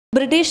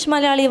British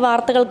Malayali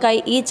വാർത്തകൾക്കായി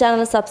ഈ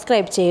channel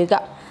subscribe ചെയ്യുക.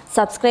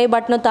 സബ്സ്ക്രൈബ്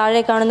ബട്ടണു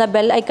താഴെ കാണുന്ന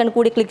ബെൽ ഐക്കൺ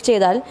കൂടി ക്ലിക്ക്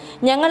ചെയ്താൽ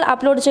ഞങ്ങൾ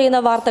അപ്ലോഡ് ചെയ്യുന്ന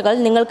വാർത്തകൾ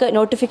നിങ്ങൾക്ക്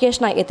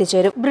നോട്ടിഫിക്കേഷനായി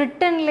എത്തിച്ചേരും.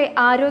 ബ്രിട്ടനിലെ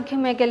ആരോഗ്യ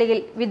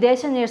മേഖലയിൽ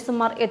വിദേശ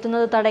നഴ്സുമാർ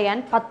എത്തുന്നത്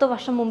തടയാൻ 10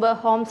 വർഷം മുമ്പ്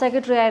ഹോം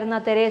സെക്രട്ടറി ആയിരുന്ന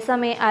തെരേസ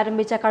മേ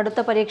ആരംഭിച്ച കടുത്ത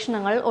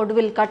പരീക്ഷണങ്ങൾ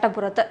ഒടുവിൽ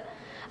കട്ടപ്പുറത്ത്.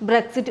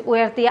 ബ്രെക്സിറ്റ്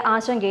ഉയർത്തിയ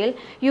ആശങ്കയിൽ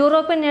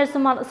യൂറോപ്യൻ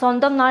നഴ്സുമാർ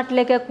സ്വന്തം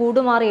നാട്ടിലേക്ക്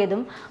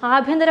കൂടുമാറിയതും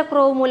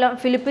ആഭ്യന്തരക്കുറവ് മൂലം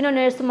ഫിലിപ്പിനോ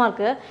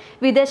നഴ്സുമാർക്ക്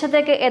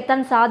വിദേശത്തേക്ക്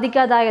എത്താൻ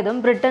സാധിക്കാതായതും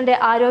ബ്രിട്ടന്റെ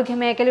ആരോഗ്യ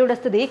മേഖലയുടെ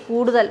സ്ഥിതി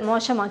കൂടുതൽ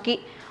മോശമാക്കി.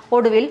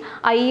 ഒടുവിൽ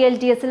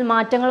IELTS-ൽ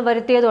മാറ്റങ്ങൾ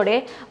വരുത്തിയതോടെ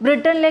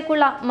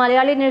ബ്രിട്ടനിലേക്കുള്ള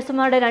മലയാളി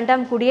നഴ്സുമാരുടെ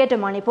രണ്ടാം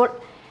കുടിയേറ്റമാണിപ്പോൾ.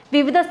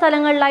 വിവിധ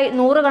സ്ഥലങ്ങളിലായി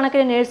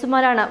നൂറുകണക്കിന്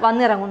നഴ്സുമാരാണ്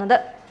വന്നിറങ്ങുന്നത്.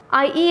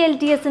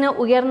 IELTS-ന്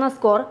ഉയർന്ന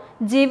സ്കോർ,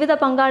 ജീവിത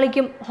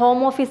പങ്കാളിക്കും ഹോം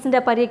ഓഫീസിന്റെ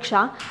പരീക്ഷ,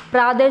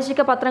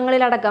 പ്രാദേശിക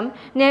പത്രങ്ങളിലടക്കം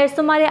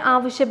നഴ്സുമാരെ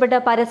ആവശ്യപ്പെട്ട്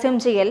പരസ്യം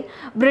ചെയ്യൽ,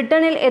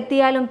 ബ്രിട്ടനിൽ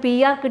എത്തിയാലും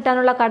PR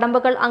കിട്ടാനുള്ള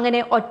കടമ്പകൾ,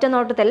 അങ്ങനെ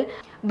ഒറ്റനോട്ടത്തിൽ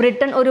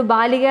ബ്രിട്ടൻ ഒരു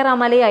ബാലികേറ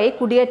മലയായി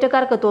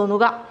കുടിയേറ്റക്കാർക്ക്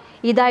തോന്നുക.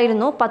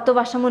 ഇതായിരുന്നു 10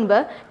 വർഷം മുൻപ്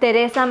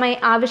തെരേസ മേ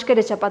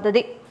ആവിഷ്കരിച്ച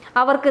പദ്ധതി.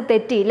 അവർക്ക്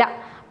തെറ്റിയില്ല.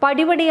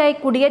 പടിപടിയായി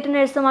കുടിയേറ്റ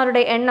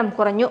നഴ്സുമാരുടെ എണ്ണം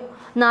കുറഞ്ഞു.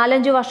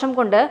 4-5 വർഷം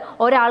കൊണ്ട്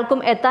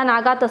ഒരാൾക്കും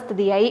എത്താനാകാത്ത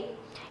സ്ഥിതിയായി.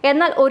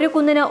 എന്നാൽ ഒരു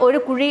കുന്നിന് ഒരു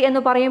കുഴി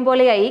എന്ന് പറയും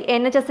പോലെയായി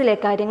NHS-ലെ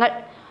കാര്യങ്ങൾ.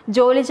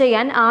 ജോലി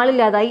ചെയ്യാൻ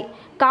ആളില്ലാതായി.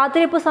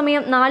 കാത്തിരിപ്പ്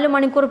സമയം 4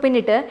 മണിക്കൂർ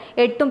പിന്നിട്ട്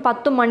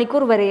 8-10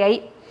 മണിക്കൂർ വരെയായി.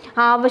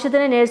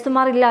 ആവശ്യത്തിന്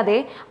നഴ്സുമാർ ഇല്ലാതെ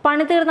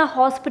പണിതീർന്ന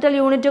ഹോസ്പിറ്റൽ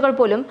യൂണിറ്റുകൾ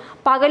പോലും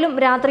പകലും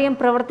രാത്രിയും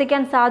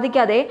പ്രവർത്തിക്കാൻ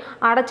സാധിക്കാതെ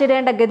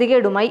അടച്ചിടേണ്ട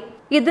ഗതികേടുമായി.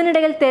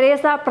 ഇതിനിടയിൽ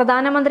തെരേസ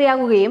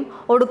പ്രധാനമന്ത്രിയാകുകയും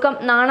ഒടുക്കം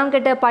നാണം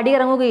കെട്ട്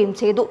പടിയിറങ്ങുകയും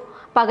ചെയ്തു.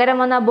 പകരം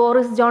വന്ന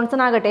ബോറിസ്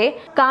ജോൺസൺ ആകട്ടെ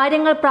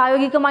കാര്യങ്ങൾ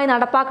പ്രായോഗികമായി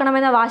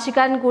നടപ്പാക്കണമെന്ന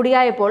വാശിക്കാരൻ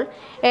കൂടിയായപ്പോൾ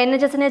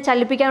NHS-നെ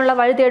ചലിപ്പിക്കാനുള്ള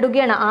വഴി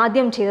തേടുകയാണ്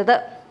ആദ്യം ചെയ്തത്.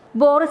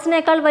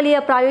 ബോറിസിനേക്കാൾ വലിയ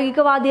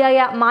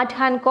പ്രായോഗികവാദിയായ മാറ്റ്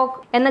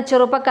ഹാൻകോക്ക് എന്ന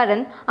ചെറുപ്പക്കാരൻ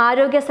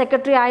ആരോഗ്യ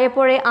സെക്രട്ടറി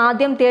ആയപ്പോഴേ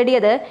ആദ്യം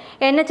തേടിയത്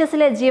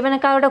NHS-ലെ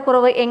ജീവനക്കാരുടെ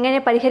കുറവ്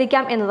എങ്ങനെ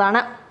പരിഹരിക്കാം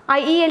എന്നതാണ്.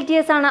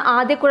 IELTS ആണ്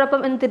ആദ്യ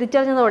കുഴപ്പം എന്ന്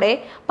തിരിച്ചറിഞ്ഞതോടെ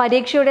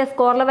പരീക്ഷയുടെ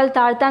സ്കോർ ലെവൽ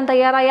താഴ്ത്താൻ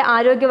തയ്യാറായ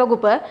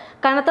ആരോഗ്യവകുപ്പ്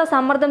കനത്ത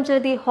സമ്മർദ്ദം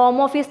ചെലുത്തി ഹോം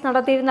ഓഫീസ്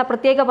നടത്തിയിരുന്ന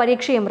പ്രത്യേക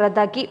പരീക്ഷയും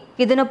റദ്ദാക്കി.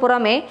 ഇതിനു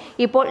പുറമെ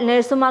ഇപ്പോൾ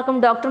നഴ്സുമാർക്കും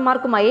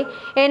ഡോക്ടർമാർക്കുമായി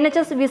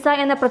NHS വിസ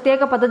എന്ന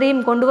പ്രത്യേക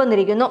പദ്ധതിയും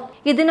കൊണ്ടുവന്നിരിക്കുന്നു.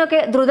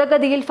 ഇതിനൊക്കെ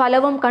ദ്രുതഗതിയിൽ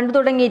ഫലവും കണ്ടു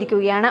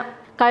തുടങ്ങിയിരിക്കുകയാണ്.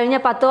 കഴിഞ്ഞ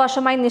 10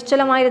 വർഷമായി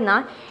നിശ്ചലമായിരുന്ന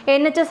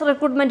NHS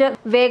റിക്രൂട്ട്മെന്റ്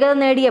വേഗത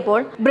നേടിയപ്പോൾ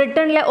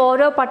ബ്രിട്ടനിലെ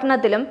ഓരോ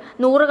പട്ടണത്തിലും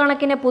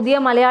നൂറുകണക്കിന് പുതിയ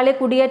മലയാളി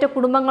കുടിയേറ്റ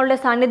കുടുംബങ്ങളുടെ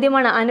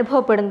സാന്നിധ്യമാണ്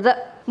അനുഭവപ്പെടുന്നത്.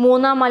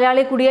 മൂന്നാം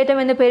മലയാളി കുടിയേറ്റം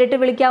എന്ന് പേരിട്ട്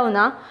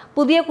വിളിക്കാവുന്ന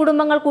പുതിയ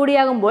കുടുംബങ്ങൾ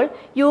കൂടിയാകുമ്പോൾ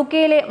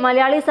UK-യിലെ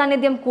മലയാളി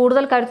സാന്നിധ്യം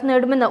കൂടുതൽ കരുത്തു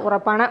നേടുമെന്ന്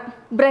ഉറപ്പാണ്.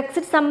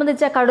 ബ്രെക്സിറ്റ്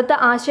സംബന്ധിച്ച കടുത്ത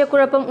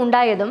ആശയക്കുഴപ്പം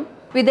ഉണ്ടായതും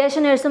വിദേശ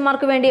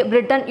നഴ്സുമാർക്ക് വേണ്ടി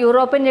ബ്രിട്ടൻ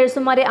യൂറോപ്യൻ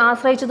നഴ്സുമാരെ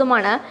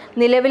ആശ്രയിച്ചതുമാണ്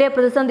നിലവിലെ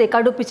പ്രതിസന്ധി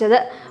കടുപ്പിച്ചത്.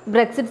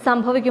 ബ്രെക്സിറ്റ്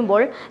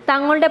സംഭവിക്കുമ്പോൾ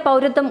തങ്ങളുടെ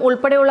പൗരത്വം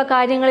ഉൾപ്പെടെയുള്ള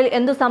കാര്യങ്ങളിൽ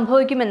എന്തു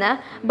സംഭവിക്കുമെന്ന്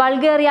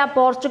Bulgaria,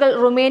 Portugal,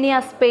 Romania,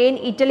 Spain,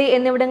 Italy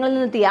എന്നിവിടങ്ങളിൽ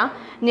നിന്നെത്തിയ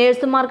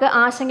നഴ്സുമാർക്ക്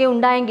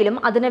ആശങ്കയുണ്ടായെങ്കിലും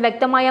അതിന്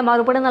വ്യക്തമായ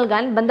മറുപടി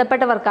നൽകാൻ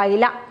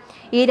ബന്ധപ്പെട്ടവർക്കായില്ല.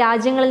 ഈ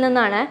രാജ്യങ്ങളിൽ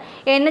നിന്നാണ്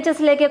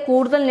NHS-ലേക്ക്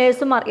കൂടുതൽ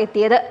നഴ്സുമാർ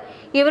എത്തിയത്.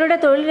 ഇവരുടെ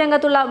തൊഴിൽ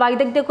രംഗത്തുള്ള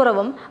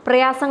വൈദഗ്ധ്യക്കുറവും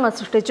പ്രയാസങ്ങൾ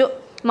സൃഷ്ടിച്ചു.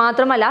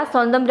 മാത്രമല്ല,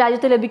 സ്വന്തം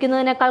രാജ്യത്ത്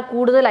ലഭിക്കുന്നതിനേക്കാൾ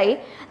കൂടുതലായി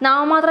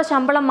നാമമാത്ര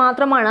ശമ്പളം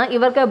മാത്രമാണ്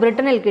ഇവർക്ക്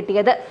ബ്രിട്ടനിൽ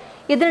കിട്ടിയത്.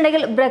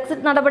 ഇതിനിടയിൽ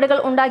ബ്രെക്സിറ്റ് നടപടികൾ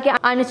ഉണ്ടാക്കിയ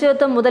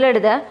അനിശ്ചിതത്വം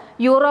മുതലെടുത്ത്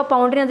യൂറോ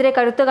പൗണ്ടിനെതിരെ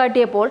കരുത്തു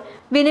കാട്ടിയപ്പോൾ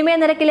വിനിമയ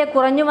നിരക്കിലെ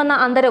കുറഞ്ഞു വന്ന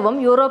അന്തരവും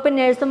യൂറോപ്യൻ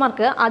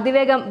നഴ്സുമാർക്ക്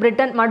അതിവേഗം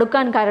ബ്രിട്ടൻ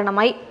മടുക്കാൻ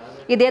കാരണമായി.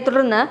 ഇതേ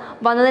തുടർന്ന്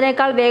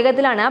വന്നതിനേക്കാൾ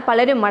വേഗത്തിലാണ്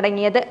പലരും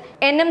മടങ്ങിയത്.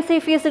 NMC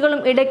ഫീസുകളും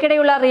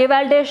ഇടയ്ക്കിടെയുള്ള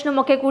റീവാലിഡേഷനും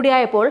ഒക്കെ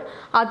കൂടിയായപ്പോൾ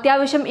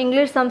അത്യാവശ്യം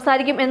ഇംഗ്ലീഷ്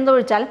സംസാരിക്കും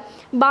എന്നതൊഴിച്ചാൽ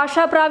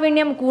ഭാഷാ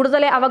പ്രാവീണ്യം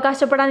കൂടുതലായി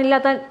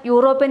അവകാശപ്പെടാനില്ലാത്ത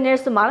യൂറോപ്യൻ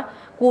നഴ്സുമാർ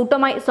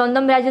കൂട്ടമായി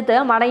സ്വന്തം രാജ്യത്ത്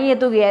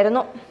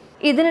മടങ്ങിയെത്തുകയായിരുന്നു.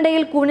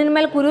 ഇതിനിടയിൽ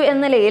കൂനിന്മേൽ കുരു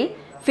എന്ന നിലയിൽ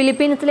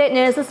ഫിലിപ്പീൻസിലെ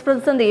നഴ്സസ്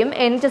പ്രതിസന്ധിയും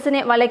NHS-നെ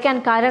വലയ്ക്കാൻ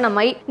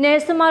കാരണമായി.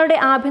 നഴ്സുമാരുടെ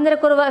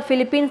ആഭ്യന്തരക്കുറവ്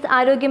ഫിലിപ്പീൻസ്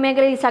ആരോഗ്യ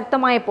മേഖലയിൽ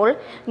ശക്തമായപ്പോൾ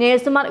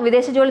നഴ്സുമാർ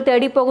വിദേശ ജോലി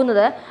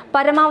തേടിപ്പോകുന്നത്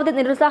പരമാവധി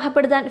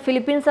നിരുത്സാഹപ്പെടുത്താൻ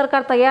ഫിലിപ്പീൻസ്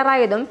സർക്കാർ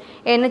തയ്യാറായതും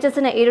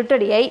NHS-ന്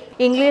ഇരുട്ടടിയായി.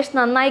 ഇംഗ്ലീഷ്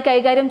നന്നായി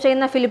കൈകാര്യം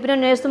ചെയ്യുന്ന ഫിലിപ്പിനോ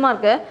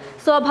നഴ്സുമാർക്ക്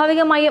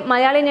സ്വാഭാവികമായും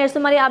മലയാളി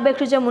നഴ്സുമാരെ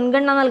അപേക്ഷിച്ച്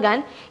മുൻഗണന നൽകാൻ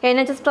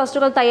NHS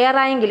ട്രസ്റ്റുകൾ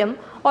തയ്യാറായെങ്കിലും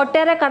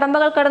ഒട്ടേറെ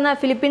കടമ്പകൾ കടന്ന്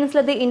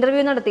ഫിലിപ്പീൻസിലെത്തി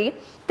ഇന്റർവ്യൂ നടത്തി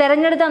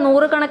തെരഞ്ഞെടുത്ത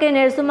നൂറുകണക്കിന്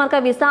നഴ്സുമാർക്ക്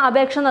വിസ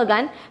അപേക്ഷ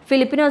നൽകാൻ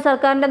ഫിലിപ്പിനോ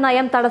സർക്കാരിന്റെ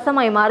നയം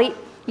തടസ്സമായി മാറി.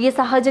 ഈ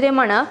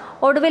സാഹചര്യമാണ്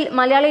ഒടുവിൽ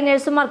മലയാളി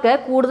നഴ്സുമാർക്ക്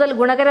കൂടുതൽ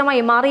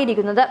ഗുണകരമായി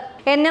മാറിയിരിക്കുന്നത്.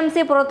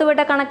 NMC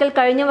പുറത്തുവിട്ട കണക്കിൽ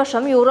കഴിഞ്ഞ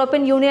വർഷം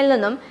യൂറോപ്യൻ യൂണിയനിൽ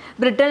നിന്നും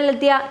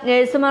ബ്രിട്ടനിലെത്തിയ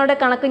നഴ്സുമാരുടെ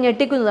കണക്ക്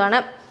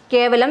ഞെട്ടിക്കുന്നതാണ്.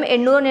 കേവലം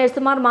 800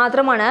 നഴ്സുമാർ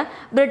മാത്രമാണ്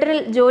ബ്രിട്ടനിൽ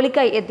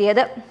ജോലിക്കായി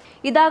എത്തിയത്.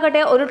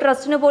 ഇതാകട്ടെ ഒരു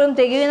ട്രസ്റ്റിന് പോലും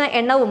തികയുന്ന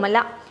എണ്ണവുമല്ല.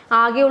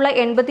 ആകെയുള്ള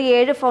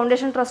 87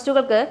 ഫൗണ്ടേഷൻ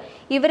ട്രസ്റ്റുകൾക്ക്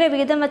ഇവരെ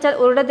വീതം വെച്ചാൽ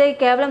ഒരിടത്തേക്ക്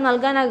കേവലം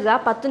നൽകാനാകുക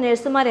 10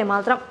 നഴ്സുമാരെ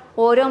മാത്രം.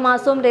 ഓരോ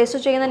മാസവും രജിസ്റ്റർ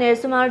ചെയ്യുന്ന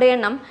നഴ്സുമാരുടെ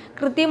എണ്ണം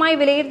കൃത്യമായി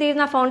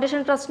വിലയിരുത്തിയിരുന്ന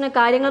ഫൗണ്ടേഷൻ ട്രസ്റ്റിന്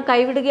കാര്യങ്ങൾ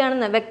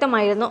കൈവിടുകയാണെന്ന്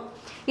വ്യക്തമായിരുന്നു.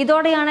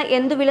 ഇതോടെയാണ്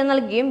എന്തു വില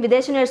നൽകിയും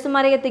വിദേശ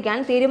നഴ്സുമാരെ എത്തിക്കാൻ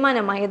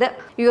തീരുമാനമായത്.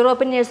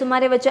 യൂറോപ്യൻ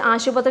നഴ്സുമാരെ വെച്ച്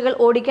ആശുപത്രികൾ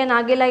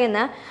ഓടിക്കാനാകില്ല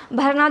എന്ന്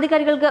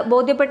ഭരണാധികാരികൾക്ക്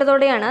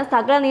ബോധ്യപ്പെട്ടതോടെയാണ്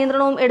സകല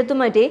നിയന്ത്രണവും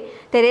എടുത്തുമാറ്റി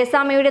തെരേസ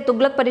മേയുടെ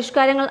തുഗ്ലക്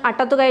പരിഷ്കാരങ്ങൾ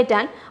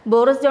അട്ടത്തുകയറ്റാൻ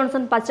ബോറിസ്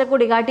ജോൺസൺ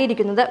പച്ചക്കൊടി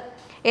കാട്ടിയിരിക്കുന്നത്.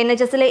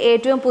 NHSലെ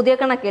ഏറ്റവും പുതിയ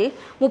കണക്കിൽ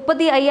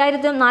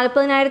 35,000-നും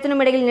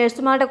 40,000-നും ഇടയിൽ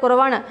നഴ്സുമാരുടെ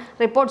കുറവാണ്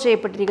report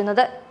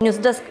ചെയ്യപ്പെട്ടിരിക്കുന്നത്.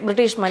 News desk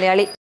British Malayali.